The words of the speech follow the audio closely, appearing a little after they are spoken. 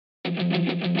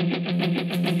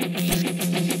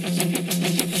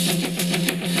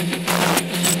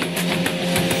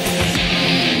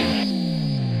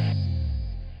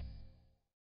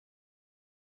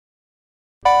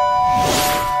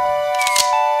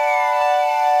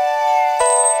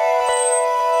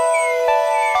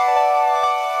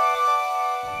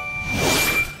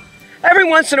Every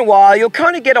once in a while, you'll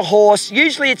kind of get a horse,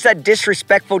 usually it's that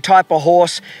disrespectful type of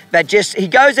horse that he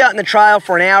goes out in the trail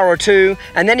for an hour or two,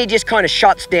 and then he just kind of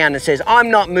shuts down and says, I'm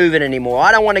not moving anymore,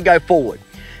 I don't want to go forward.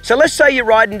 So let's say you're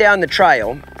riding down the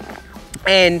trail,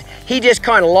 and he just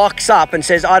kind of locks up and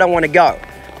says, I don't want to go.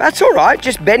 That's all right,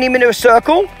 just bend him into a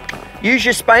circle, use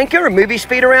your spanker and move his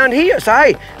feet around here.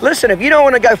 Say, hey, listen, if you don't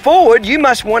want to go forward, you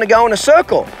must want to go in a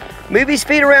circle. Move his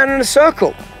feet around in a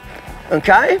circle,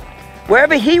 okay?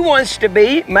 Wherever he wants to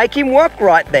be, make him work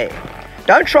right there.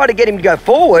 Don't try to get him to go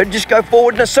forward, just go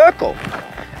forward in a circle.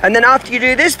 And then after you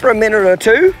do this for a minute or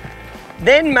two,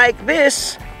 then make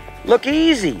this look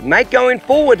easy. Make going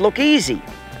forward look easy.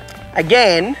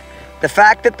 Again, the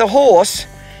fact that the horse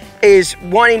is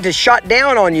wanting to shut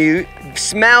down on you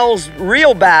smells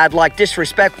real bad like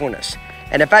disrespectfulness.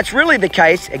 And if that's really the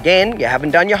case, again, you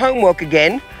haven't done your homework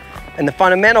again, and the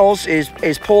fundamentals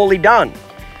is poorly done.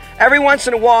 Every once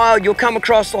in a while, you'll come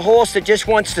across the horse that just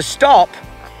wants to stop,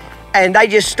 and they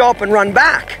just stop and run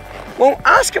back. Well,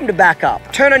 ask them to back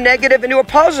up. Turn a negative into a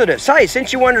positive. Say,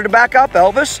 since you wanted to back up,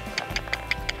 Elvis,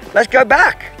 let's go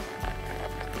back.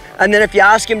 And then if you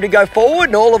ask him to go forward,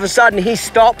 and all of a sudden he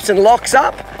stops and locks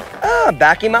up,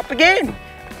 back him up again.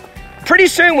 Pretty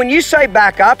soon, when you say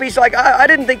back up, he's like, I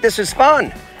didn't think this was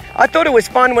fun. I thought it was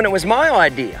fun when it was my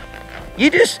idea. You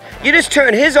just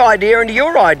turn his idea into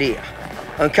your idea.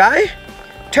 Okay?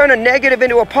 Turn a negative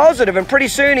into a positive, and pretty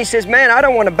soon he says, man, I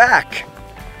don't want to back.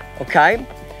 Okay?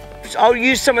 So I'll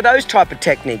use some of those type of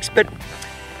techniques. But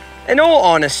in all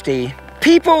honesty,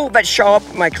 people that show up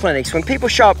at my clinics, when people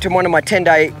show up to one of my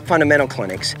 10-day fundamental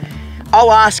clinics,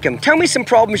 I'll ask them, tell me some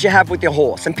problems you have with your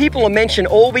horse. And people will mention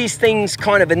all these things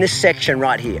kind of in this section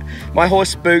right here. My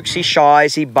horse spooks, he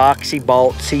shies, he bucks, he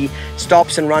bolts, he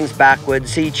stops and runs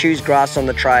backwards, he chews grass on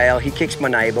the trail, he kicks my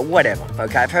neighbor, whatever,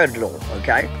 okay? I've heard it all,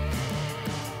 okay?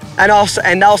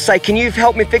 And they'll say, can you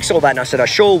help me fix all that? And I said, I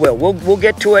sure will. We'll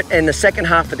get to it in the second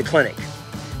half of the clinic.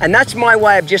 And that's my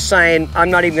way of just saying, I'm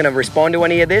not even going to respond to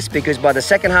any of this, because by the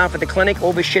second half of the clinic,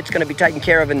 all this shit's going to be taken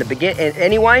care of in the beginning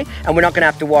anyway, and we're not going to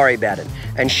have to worry about it.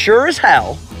 And sure as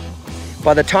hell,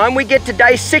 by the time we get to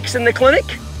day 6 in the clinic,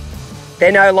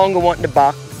 they're no longer wanting to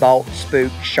buck, bolt,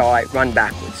 spook, shy, run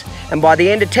backwards. And by the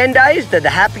end of 10 days, they're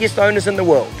the happiest owners in the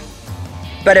world.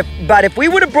 But if we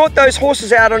would have brought those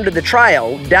horses out onto the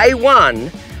trail, day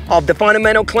 1 of the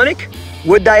fundamental clinic,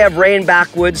 would they have ran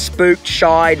backwards, spooked,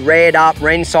 shied, reared up,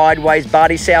 ran sideways,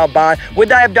 body sour bar? Would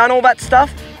they have done all that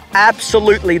stuff?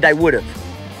 Absolutely they would have.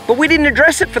 But we didn't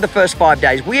address it for the first 5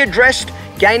 days. We addressed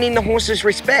gaining the horse's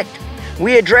respect.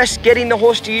 We addressed getting the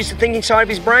horse to use the thinking side of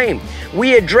his brain.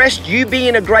 We addressed you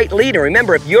being a great leader.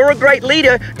 Remember, if you're a great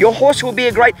leader, your horse will be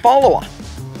a great follower.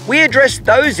 We addressed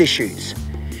those issues.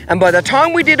 And by the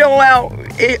time we did all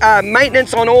our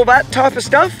maintenance on all that type of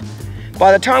stuff,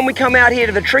 by the time we come out here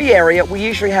to the tree area, we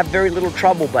usually have very little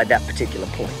trouble by that particular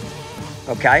point.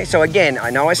 Okay, so again, I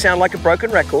know I sound like a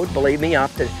broken record. Believe me,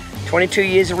 after 22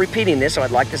 years of repeating this, I'd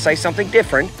like to say something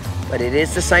different, but it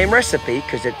is the same recipe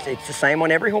because it's the same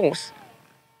on every horse.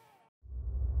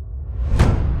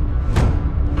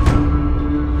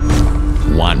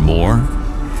 Want more?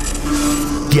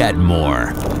 Get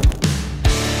more.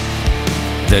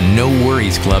 The No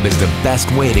Worries Club is the best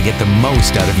way to get the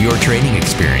most out of your training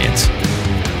experience.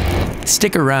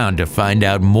 Stick around to find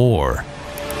out more.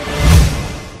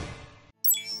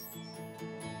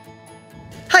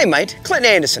 Hey mate, Clint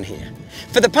Anderson here.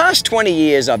 For the past 20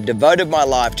 years, I've devoted my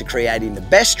life to creating the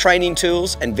best training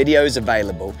tools and videos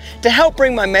available to help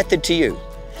bring my method to you.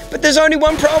 But there's only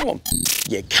one problem.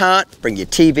 You can't bring your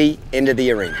TV into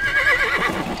the arena.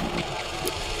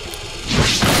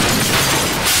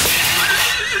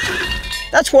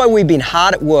 That's why we've been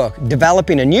hard at work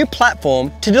developing a new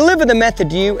platform to deliver the method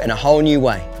to you in a whole new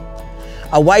way.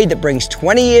 A way that brings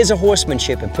 20 years of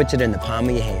horsemanship and puts it in the palm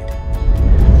of your hand.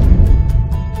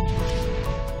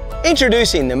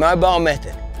 Introducing the mobile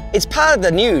method. It's part of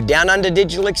the new Downunder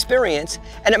digital experience,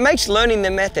 and it makes learning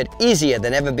the method easier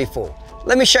than ever before.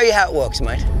 Let me show you how it works,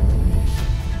 mate.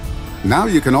 Now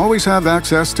you can always have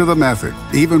access to the method,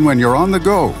 even when you're on the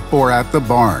go or at the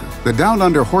barn. The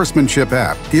Downunder Horsemanship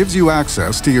app gives you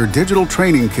access to your digital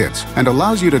training kits and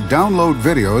allows you to download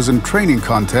videos and training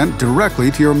content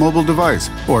directly to your mobile device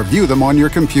or view them on your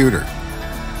computer.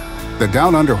 The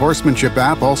Downunder Horsemanship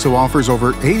app also offers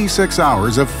over 86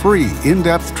 hours of free,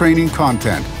 in-depth training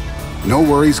content. No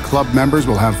Worries Club members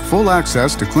will have full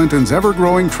access to Clinton's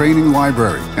ever-growing training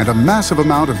library and a massive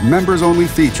amount of members-only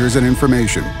features and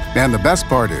information. And the best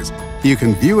part is, you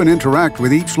can view and interact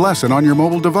with each lesson on your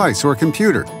mobile device or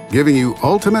computer, giving you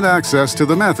ultimate access to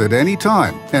the method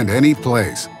anytime and any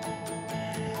place.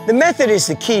 The method is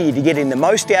the key to getting the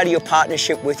most out of your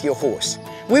partnership with your horse.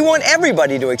 We want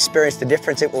everybody to experience the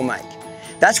difference it will make.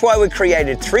 That's why we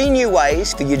created 3 new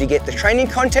ways for you to get the training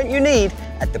content you need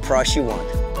at the price you want.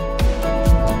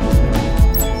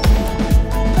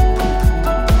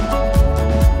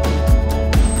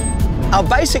 Our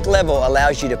basic level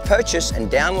allows you to purchase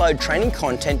and download training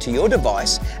content to your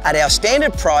device at our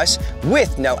standard price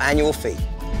with no annual fee.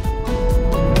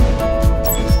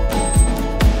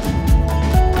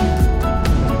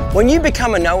 When you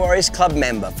become a No Worries Club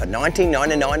member for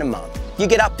 $19.99 a month, you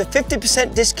get up to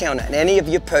 50% discount on any of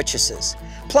your purchases.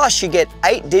 Plus, you get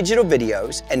 8 digital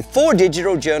videos and 4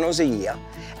 digital journals a year,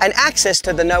 and access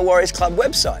to the No Worries Club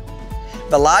website,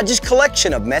 the largest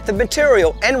collection of method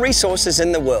material and resources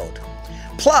in the world.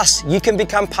 Plus, you can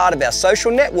become part of our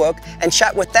social network and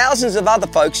chat with thousands of other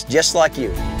folks just like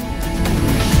you.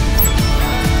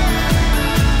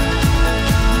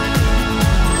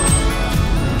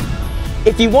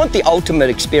 If you want the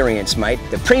ultimate experience, mate,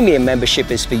 the premium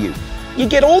membership is for you. You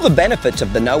get all the benefits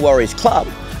of the No Worries Club,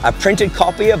 a printed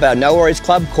copy of our No Worries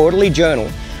Club quarterly journal,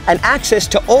 and access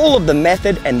to all of the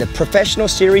method and the professional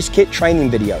series kit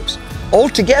training videos.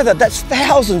 Altogether, that's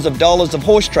thousands of dollars of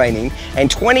horse training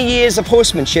and 20 years of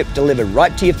horsemanship delivered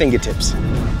right to your fingertips.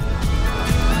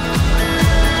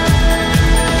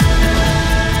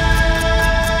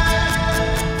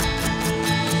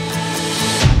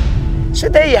 So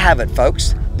there you have it,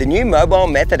 folks. The new mobile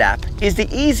method app is the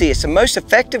easiest and most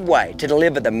effective way to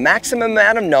deliver the maximum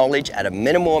amount of knowledge at a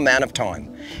minimal amount of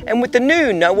time. And with the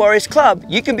new No Worries Club,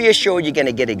 you can be assured you're going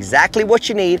to get exactly what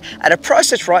you need at a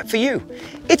price that's right for you.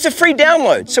 It's a free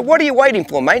download, so what are you waiting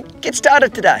for, mate? Get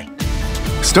started today.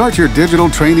 Start your digital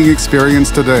training experience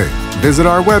today. Visit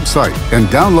our website and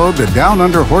download the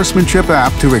Downunder Horsemanship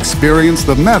app to experience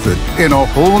the method in a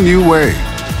whole new way.